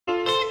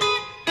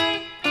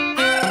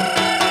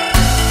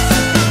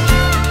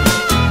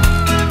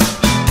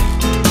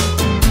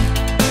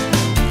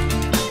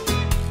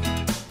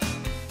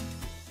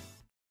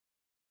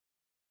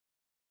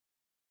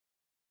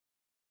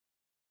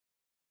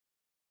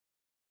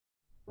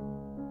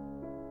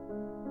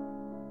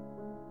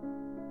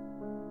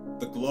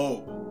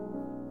globe,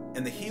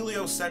 and the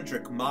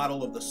heliocentric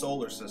model of the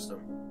solar system.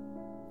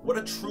 What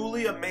a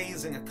truly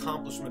amazing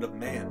accomplishment of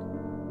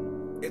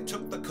man. It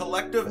took the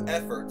collective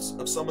efforts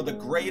of some of the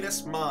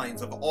greatest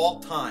minds of all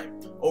time,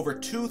 over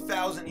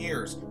 2,000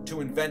 years,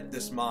 to invent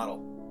this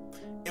model.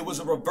 It was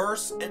a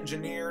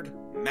reverse-engineered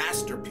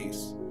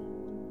masterpiece.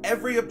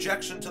 Every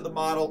objection to the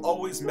model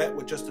always met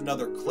with just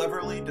another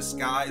cleverly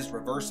disguised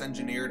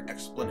reverse-engineered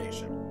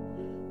explanation.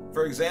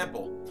 For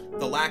example,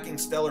 the lacking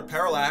stellar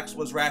parallax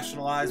was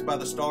rationalized by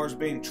the stars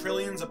being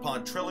trillions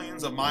upon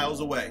trillions of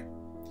miles away.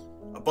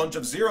 A bunch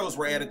of zeros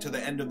were added to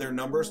the end of their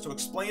numbers to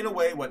explain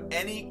away what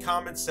any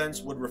common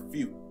sense would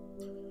refute.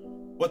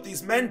 What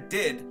these men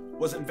did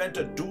was invent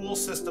a dual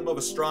system of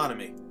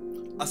astronomy,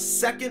 a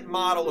second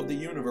model of the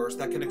universe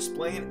that can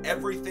explain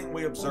everything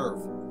we observe,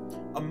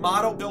 a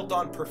model built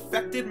on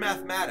perfected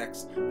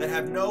mathematics that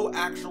have no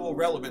actual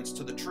relevance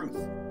to the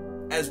truth.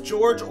 As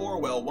George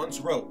Orwell once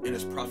wrote in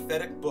his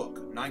prophetic book,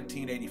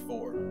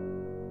 1984,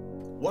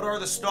 "What are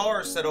the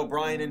stars?" said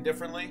O'Brien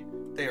indifferently.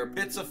 "They are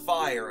bits of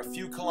fire a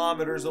few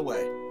kilometers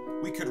away.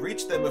 We could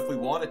reach them if we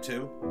wanted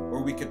to,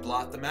 or we could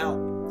blot them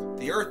out.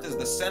 The Earth is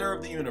the center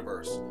of the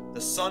universe.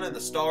 The sun and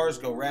the stars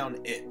go round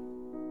it."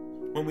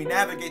 When we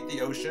navigate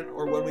the ocean,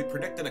 or when we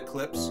predict an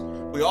eclipse,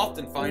 we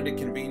often find it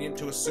convenient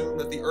to assume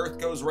that the Earth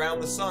goes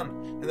round the sun,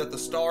 and that the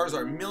stars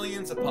are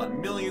millions upon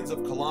millions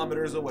of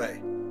kilometers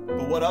away.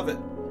 But what of it?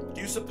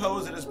 Do you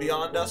suppose it is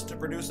beyond us to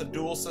produce a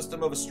dual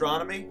system of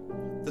astronomy?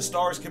 The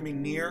stars can be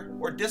near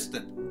or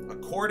distant,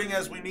 according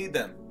as we need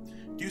them.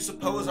 Do you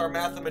suppose our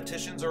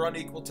mathematicians are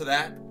unequal to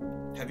that?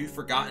 Have you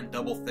forgotten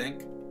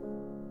doublethink?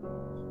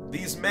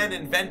 These men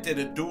invented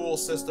a dual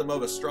system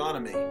of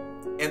astronomy,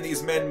 and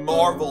these men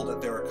marveled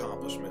at their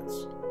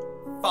accomplishments.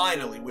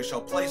 Finally, we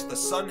shall place the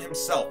sun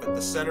himself at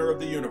the center of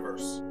the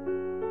universe.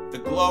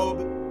 The globe,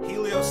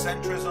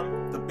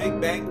 heliocentrism, the Big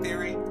Bang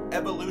Theory,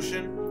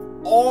 evolution,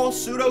 all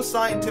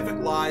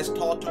pseudoscientific lies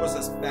taught to us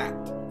as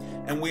fact,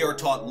 and we are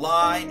taught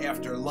lie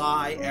after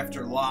lie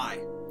after lie.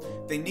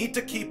 They need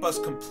to keep us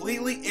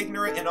completely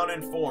ignorant and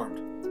uninformed,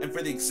 and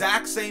for the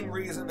exact same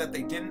reason that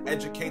they didn't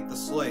educate the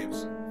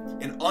slaves.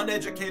 An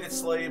uneducated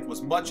slave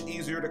was much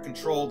easier to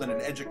control than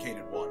an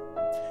educated one,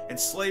 and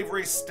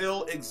slavery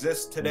still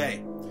exists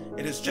today.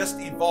 It has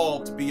just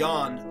evolved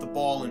beyond the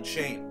ball and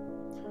chain.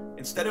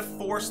 Instead of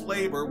forced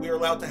labor, we are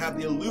allowed to have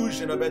the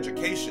illusion of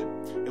education,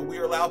 and we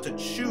are allowed to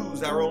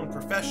choose our own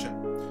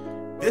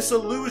profession. This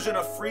illusion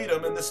of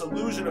freedom and this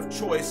illusion of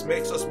choice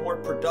makes us more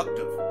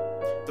productive.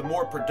 The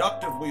more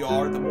productive we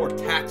are, the more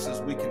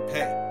taxes we can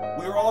pay.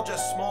 We are all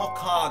just small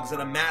cogs in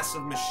a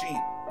massive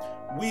machine.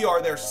 We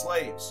are their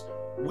slaves.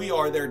 We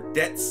are their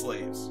debt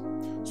slaves.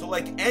 So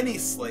like any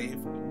slave,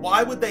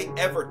 why would they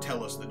ever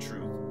tell us the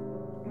truth?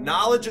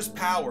 Knowledge is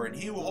power, and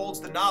he who holds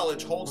the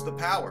knowledge holds the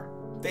power.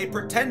 They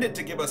pretended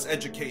to give us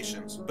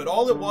educations, but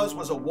all it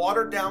was a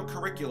watered-down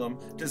curriculum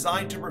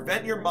designed to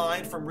prevent your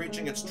mind from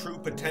reaching its true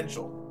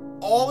potential.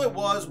 All it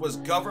was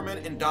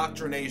government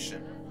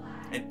indoctrination,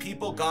 and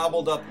people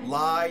gobbled up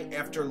lie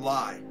after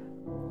lie.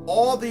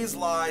 All these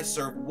lies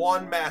serve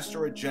one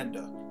master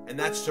agenda, and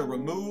that's to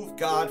remove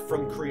God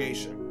from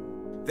creation.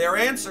 Their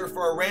answer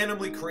for a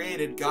randomly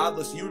created,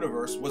 godless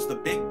universe was the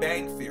Big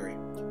Bang Theory,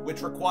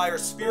 which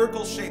requires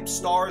spherical-shaped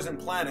stars and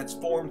planets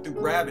formed through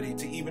gravity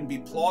to even be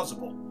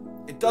plausible.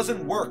 It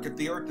doesn't work if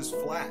the Earth is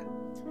flat.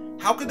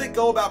 How could they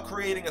go about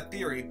creating a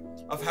theory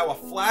of how a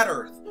flat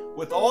Earth,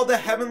 with all the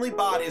heavenly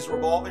bodies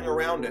revolving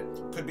around it,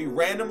 could be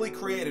randomly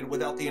created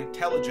without the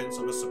intelligence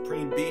of a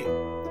supreme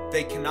being?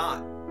 They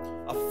cannot.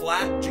 A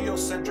flat,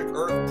 geocentric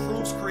Earth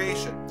proves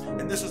creation,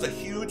 and this is a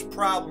huge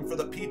problem for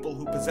the people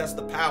who possess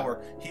the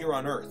power here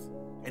on Earth.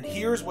 And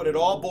here's what it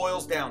all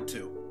boils down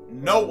to.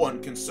 No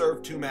one can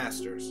serve two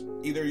masters.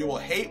 Either you will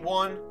hate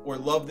one or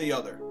love the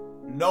other.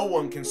 No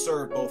one can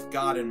serve both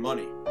God and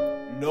money.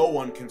 No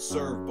one can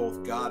serve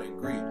both God and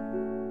greed.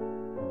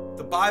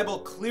 The Bible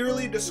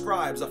clearly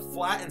describes a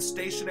flat and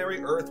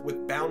stationary earth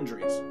with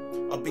boundaries,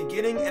 a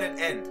beginning and an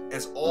end,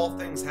 as all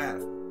things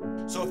have.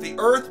 So if the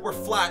earth were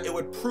flat, it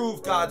would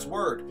prove God's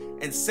word,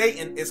 and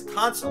Satan is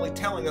constantly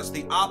telling us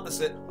the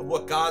opposite of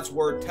what God's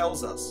word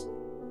tells us.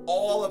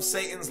 All of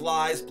Satan's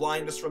lies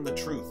blind us from the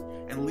truth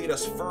and lead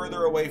us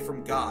further away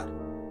from God.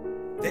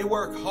 They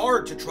work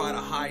hard to try to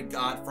hide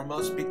God from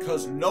us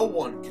because no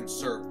one can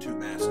serve two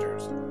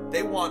masters.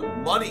 They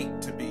want money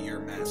to be your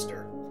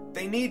master.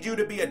 They need you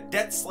to be a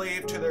debt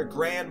slave to their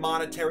grand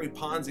monetary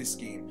Ponzi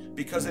scheme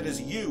because it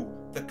is you,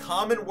 the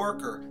common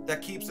worker,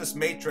 that keeps this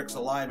matrix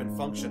alive and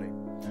functioning.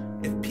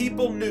 If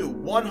people knew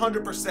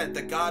 100%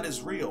 that God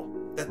is real,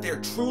 that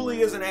there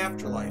truly is an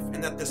afterlife,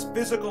 and that this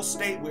physical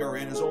state we are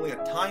in is only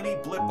a tiny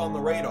blip on the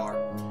radar,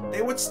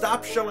 they would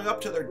stop showing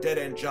up to their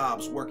dead-end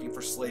jobs working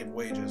for slave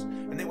wages,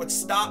 and they would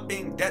stop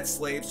being debt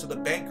slaves to the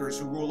bankers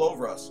who rule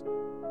over us,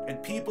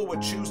 and people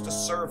would choose to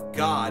serve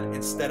God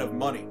instead of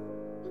money.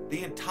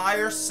 The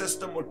entire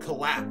system would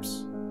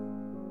collapse.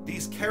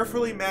 These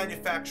carefully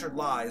manufactured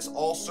lies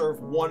all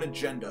serve one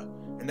agenda,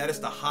 and that is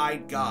to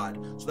hide God,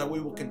 so that we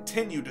will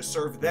continue to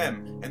serve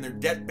them and their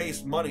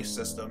debt-based money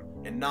system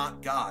and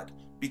not God.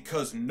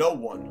 because no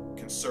one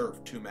can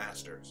serve two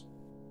masters.